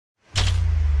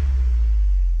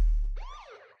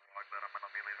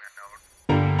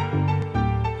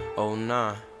Oh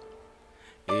nah,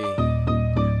 yeah.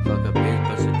 Fuck a bitch,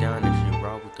 bust it down and she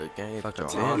roll with the game. Fuck her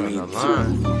heart on the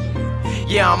line.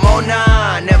 Yeah, I'm on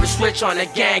 9, never switch on the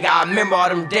gang. I remember all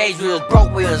them days we was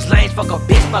broke, we was lanes. Fuck a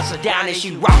bitch, bust her down and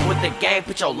she rock with the gang.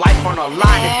 Put your life on the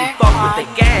line if you fuck with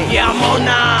the gang. Yeah, I'm on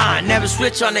 9, never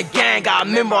switch on the gang. I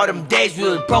remember all them days we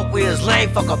was broke, we was lame.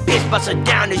 Fuck a bitch, bust her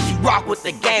down and she rock with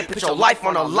the gang. Put your life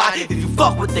on the line if you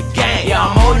fuck with the gang. Yeah,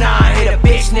 I'm on 9, hit a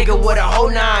bitch nigga with a whole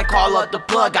 9. Call up the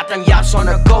plug, got them yachts on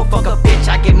the go. Fuck a bitch,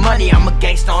 I get money, I'm a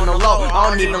gangsta on the low. I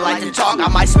don't even like to talk, I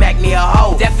might smack me a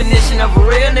hoe. Definition of a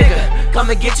real nigga, come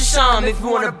and get you some. If you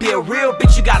wanna be a real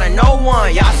bitch, you gotta know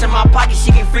one. Y'all in my pocket,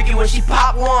 she get freaky when she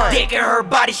pop one. Dick in her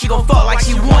body, she gon' fuck like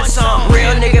she wants some.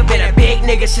 Real nigga, been a big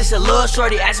nigga since a little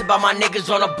shorty. Ask about my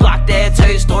niggas on the block, they'll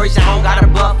tell you stories. I don't got a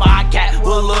bluff, I cat with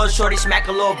a little shorty, smack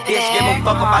a little bitch, give a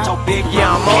fuck about your big.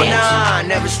 Yeah, I'm on 9,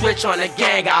 never switch on the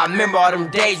gang. I remember all them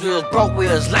days we was broke, we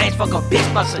was lanes. Fuck a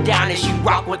bitch, bust her down and she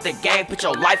rock with the gang. Put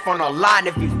your life on the line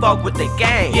if you fuck with the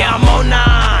gang. Yeah, I'm on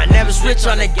 9, never switch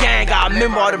on the gang. I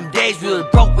remember all them days we was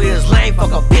broke, we was lame.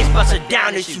 Fuck a bitch, bust her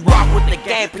down and she rock with the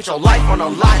gang. Put your life on the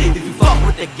line if you fuck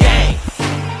with the gang.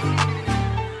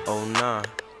 Oh nah,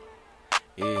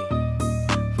 yeah.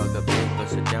 Fuck a bitch,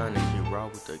 bust her down and she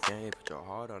rock with the gang. Put your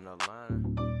heart on the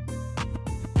line.